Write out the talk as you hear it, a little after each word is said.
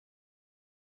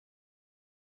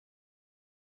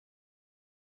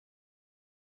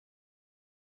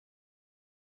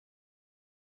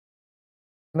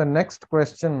The next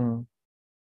question,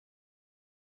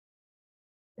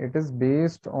 it is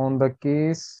based on the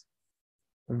case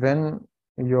when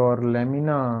your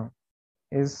lamina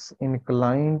is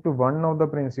inclined to one of the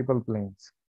principal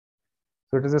planes.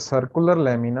 So it is a circular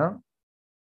lamina,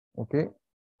 okay,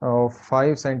 of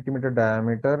 5 centimeter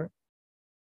diameter,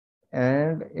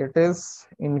 and it is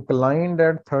inclined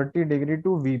at 30 degree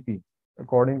to VP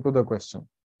according to the question.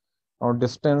 Now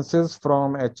distances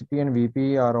from HP and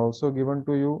VP are also given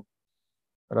to you,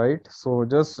 right? So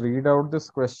just read out this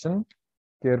question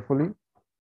carefully.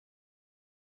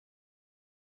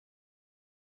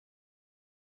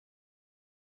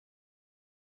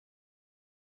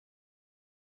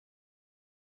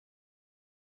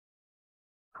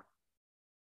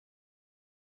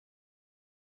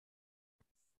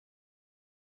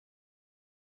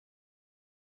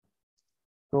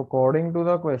 So according to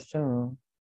the question,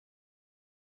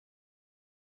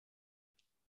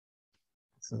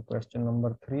 this is question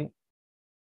number 3.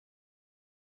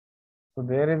 So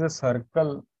there is a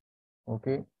circle,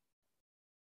 okay,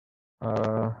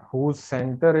 whose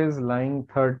center is lying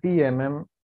 30 mm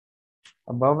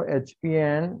above HP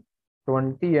and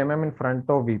 20 mm in front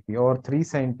of VP, or 3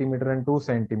 centimeter and 2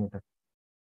 centimeter.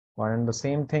 And the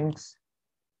same things.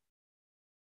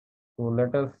 So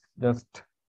let us just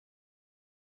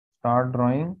start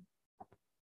drawing.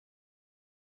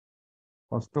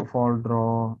 First of all,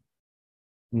 draw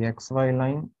the XY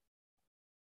line.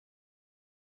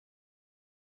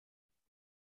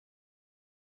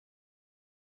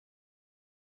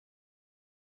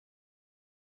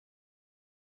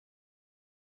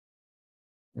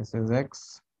 This is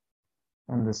X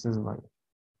and this is Y.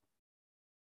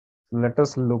 Let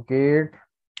us locate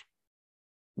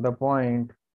the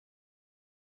point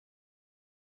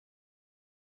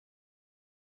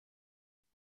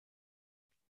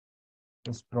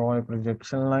just draw a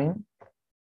projection line.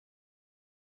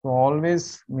 So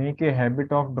always make a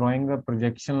habit of drawing the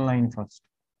projection line first.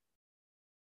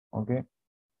 Okay,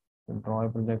 so draw a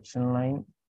projection line.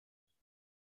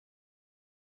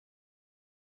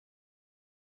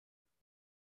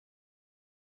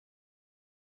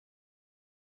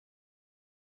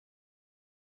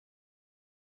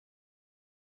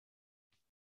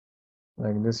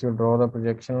 Like this, you draw the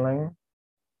projection line.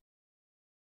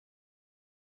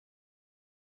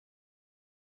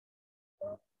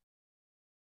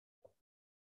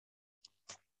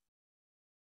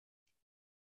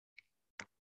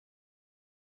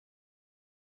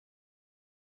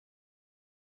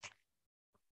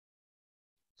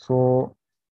 So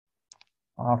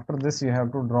after this, you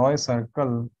have to draw a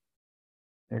circle.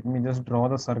 Let me just draw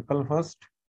the circle first.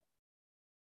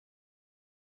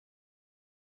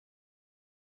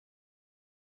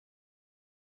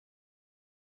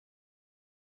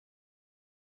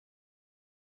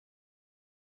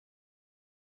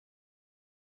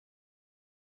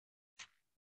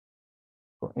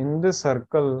 So in this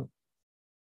circle,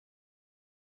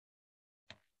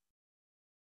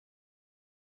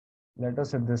 let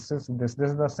us say this is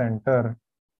the center.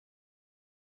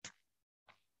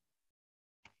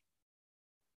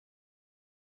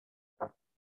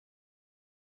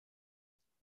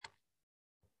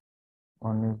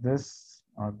 One is this,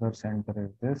 other center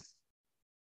is this.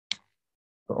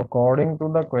 So according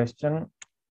to the question,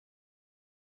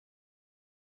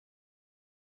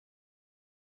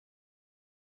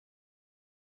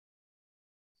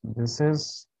 this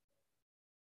is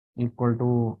equal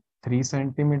to 3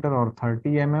 centimeter or 30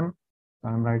 mm. So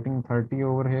I'm writing 30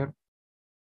 over here.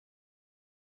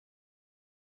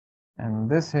 And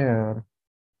this here,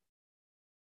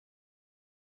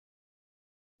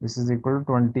 this is equal to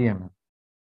 20 mm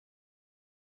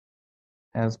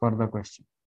as per the question.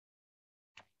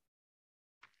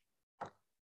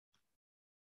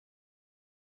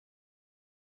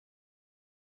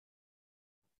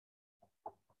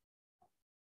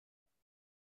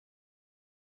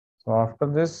 So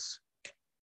after this,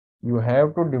 you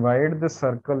have to divide the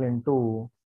circle into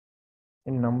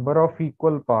a number of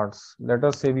equal parts. Let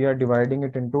us say we are dividing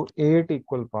it into 8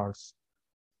 equal parts.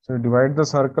 So divide the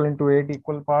circle into 8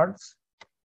 equal parts.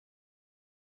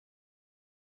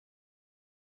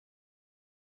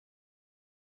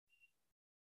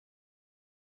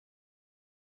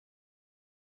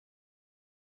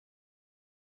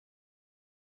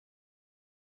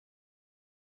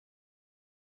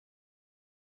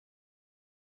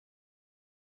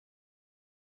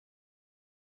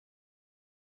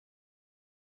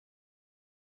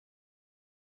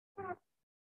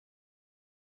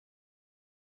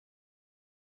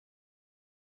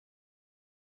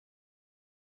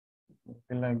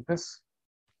 Like this.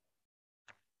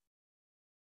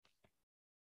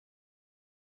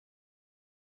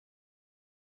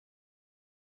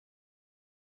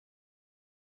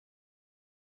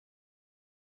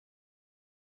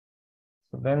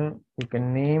 So then you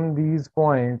can name these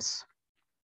points.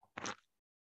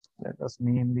 Let us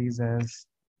name these as,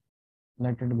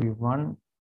 let it be 1,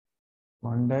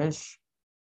 1 dash,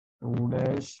 2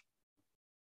 dash,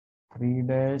 3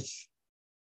 dash,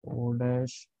 4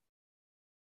 dash,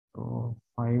 so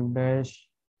 5 dash,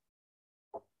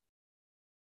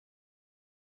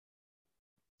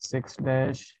 6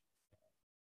 dash,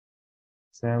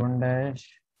 7 dash,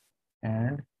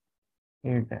 and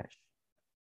 8 dash.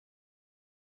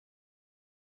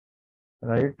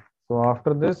 Right? So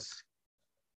after this,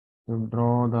 you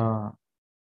draw the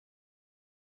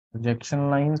projection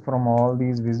lines from all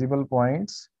these visible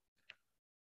points.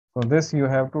 So this you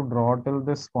have to draw till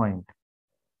this point.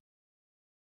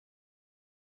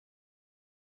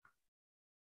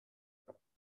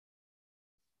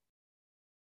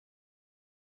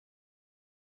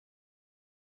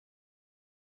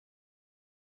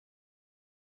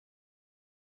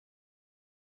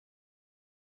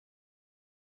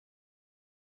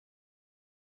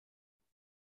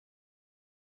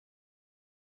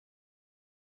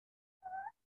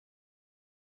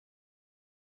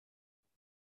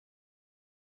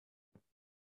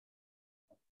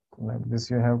 Like this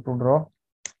you have to draw.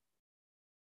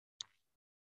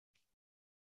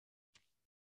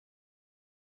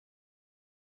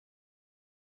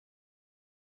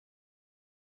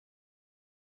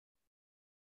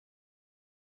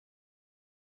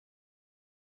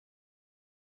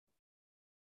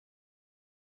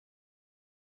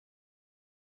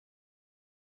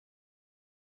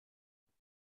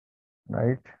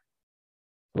 Right?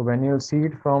 So when you see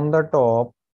it from the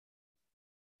top,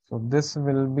 so this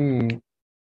will be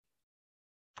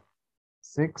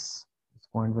 6. This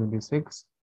point will be 6.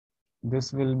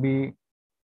 This will be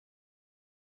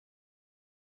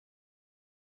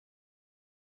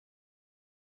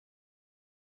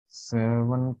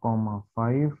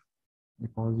 7,5,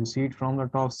 because you see it from the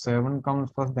top, 7 comes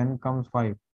first, then comes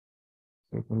 5.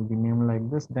 So it will be named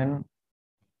like this. Then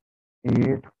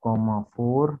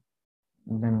 8,4,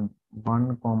 then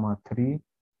 1,3,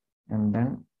 and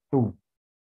then 2.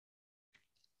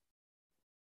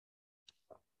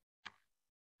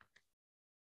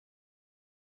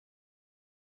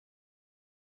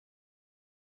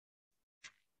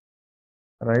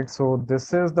 Right? So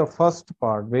this is the first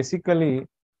part. Basically,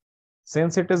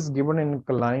 since it is given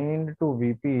inclined to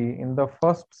VP, in the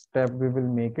first step, we will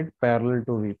make it parallel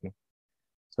to VP.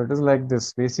 So it is like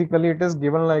this. Basically, it is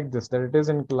given like this, that it is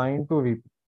inclined to VP.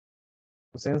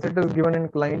 So since it is given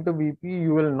inclined to VP,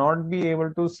 you will not be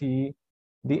able to see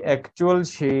the actual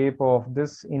shape of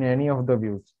this in any of the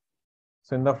views.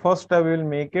 So in the first step, we will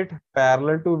make it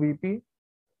parallel to VP.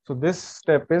 So this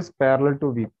step is parallel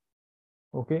to VP.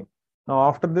 Okay. Now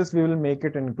after this, we will make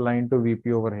it inclined to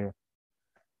VP over here.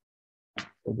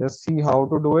 So just see how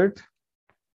to do it.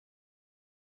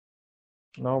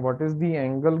 Now what is the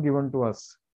angle given to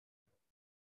us?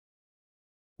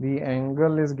 The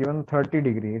angle is given 30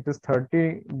 degree. It is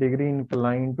 30 degree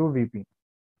inclined to VP.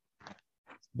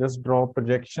 Just draw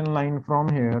projection line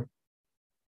from here.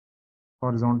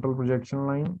 Horizontal projection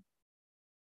line.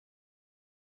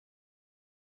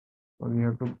 So we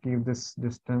have to keep this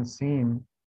distance same.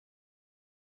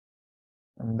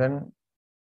 And then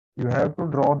you have to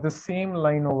draw the same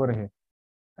line over here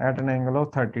at an angle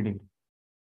of 30 degree.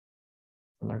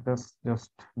 So let us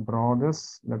just draw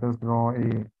this. Let us draw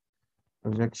a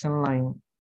projection line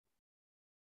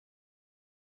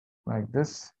like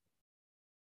this.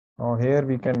 Now here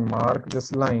we can mark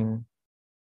this line.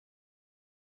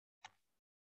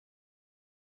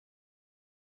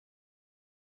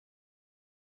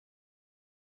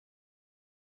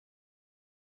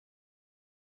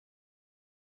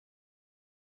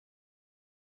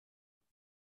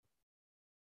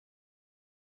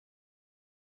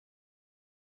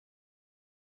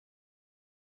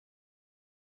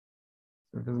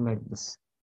 So it is like this.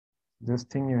 This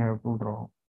thing you have to draw.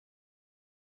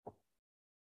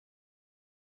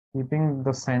 Keeping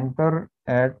the center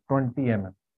at 20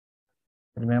 mm.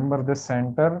 Remember this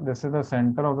center, this is the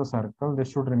center of the circle. This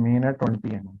should remain at 20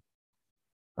 mm.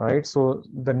 Right? So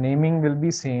the naming will be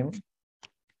same.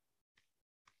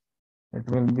 It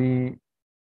will be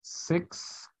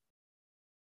 6,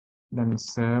 then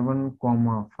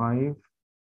 7,5.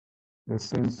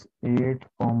 This is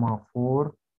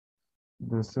 8,4.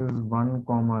 This is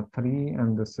 1,3,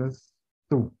 and this is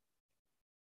 2.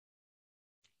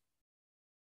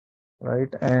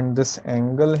 Right? And this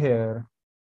angle here,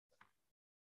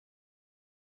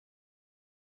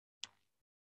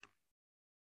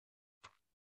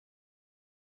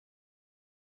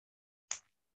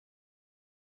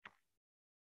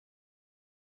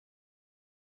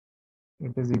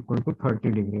 it is equal to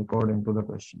 30 degree according to the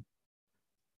question.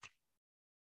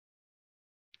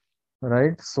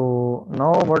 Right. So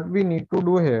now what we need to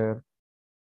do here,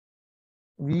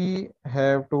 we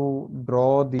have to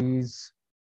draw these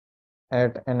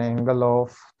at an angle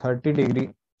of 30 degree.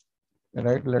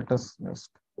 Right. Let us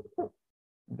just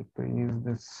decrease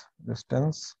this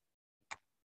distance.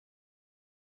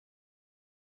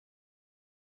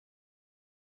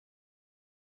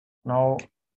 Now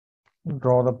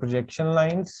draw the projection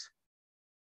lines.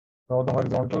 Draw the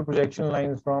horizontal projection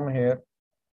lines from here.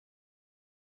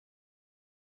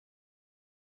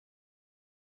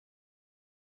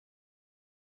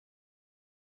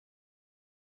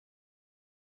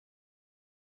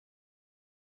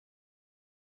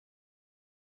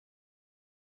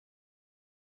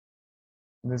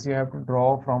 This you have to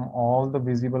draw from all the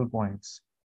visible points.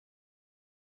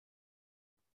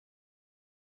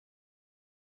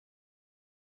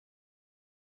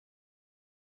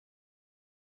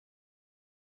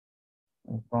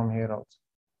 And from here also.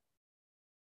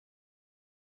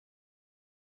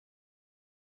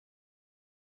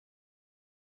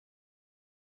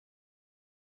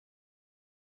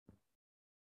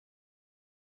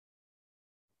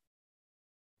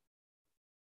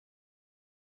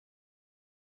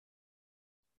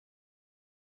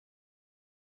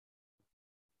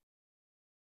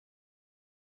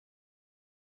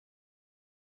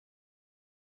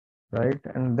 Right.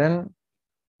 And then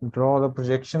draw the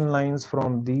projection lines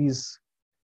from these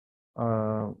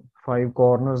uh, 5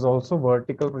 corners also,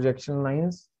 vertical projection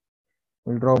lines.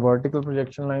 We'll draw vertical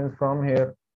projection lines from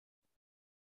here.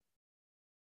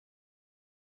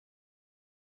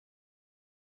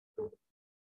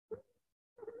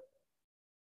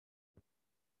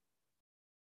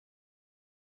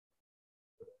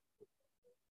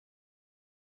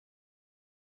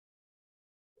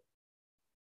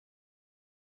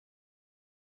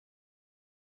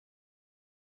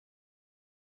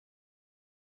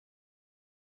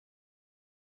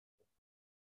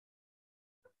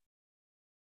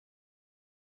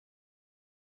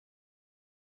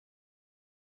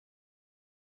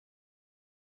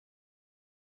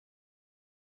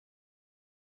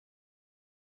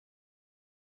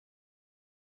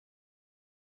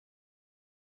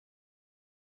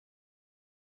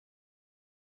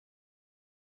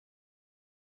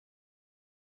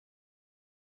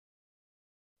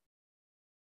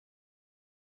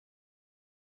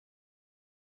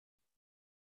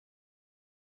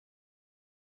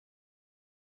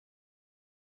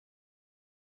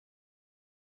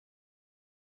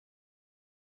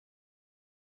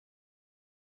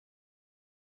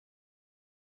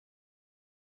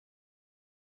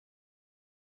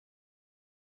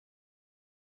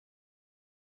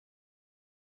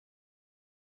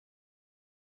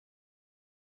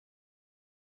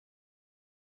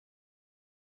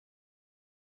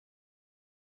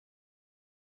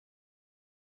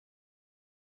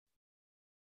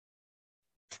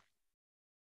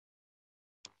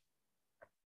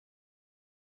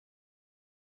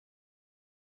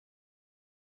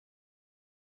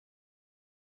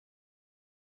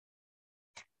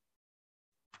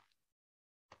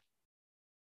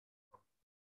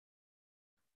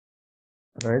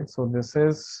 Right. So this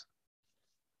is,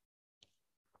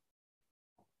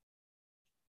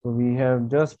 so we have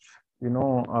just,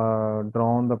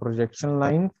 drawn the projection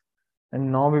line,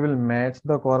 and now we will match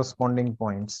the corresponding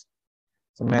points.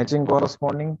 So matching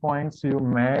corresponding points, you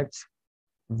match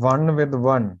one with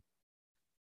one.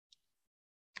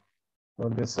 So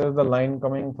this is the line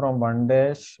coming from 1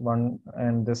 dash 1,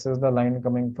 and this is the line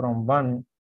coming from 1.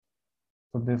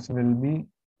 So this will be,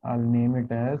 I'll name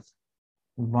it as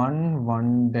 1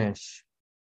 1 dash.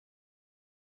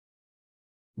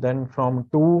 Then from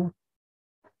 2,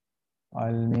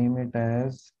 I'll name it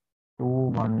as 2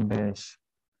 1 dash.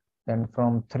 Then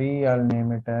from 3, I'll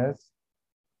name it as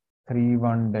 3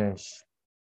 1 dash.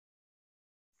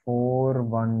 4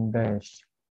 1 dash.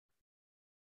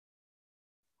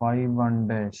 5 1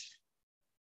 dash.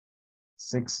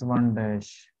 6 1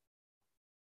 dash.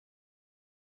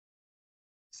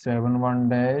 7 1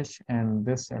 dash, and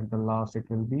this at the last it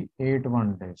will be 8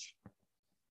 1 dash.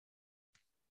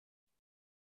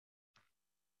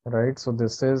 Right. So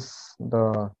this is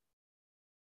the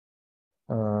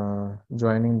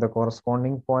joining the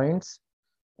corresponding points,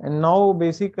 and now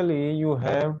basically you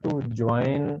have to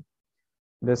join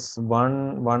this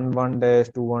 1 1 1 dash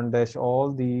 2 1 dash,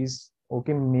 all these,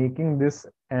 okay, making this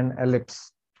an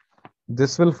ellipse.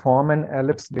 This will form an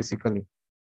ellipse basically.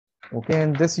 Okay,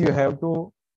 and this you have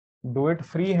to do it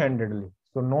free-handedly.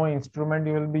 So no instrument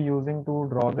you will be using to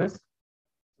draw this.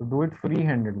 So do it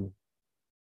free-handedly.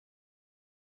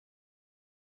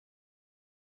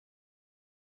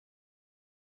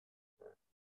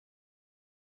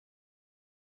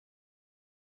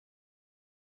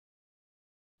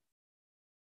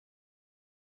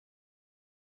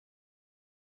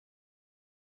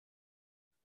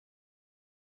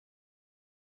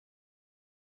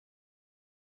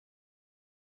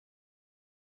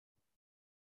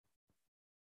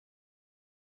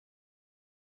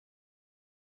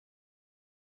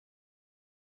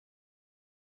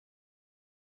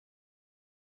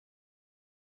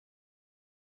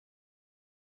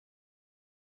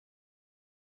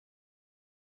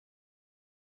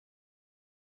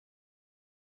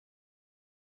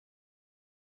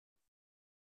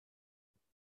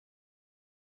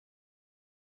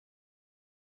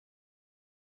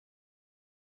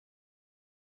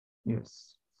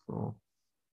 Yes. So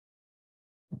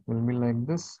it will be like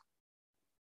this.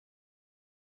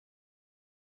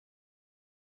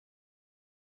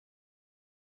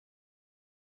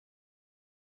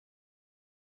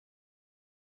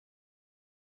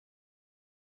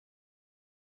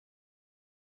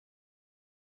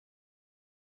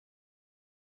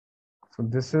 So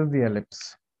this is the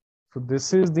ellipse. So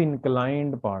this is the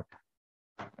inclined part,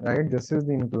 right? This is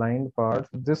the inclined part.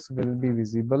 This will be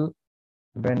visible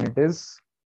when it is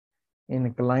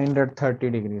inclined at 30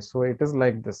 degrees. So it is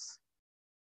like this,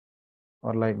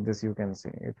 or like this, you can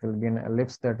say. It will be an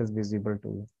ellipse that is visible to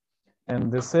you.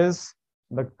 And this is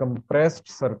the compressed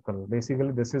circle.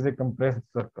 Basically, this is a compressed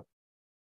circle.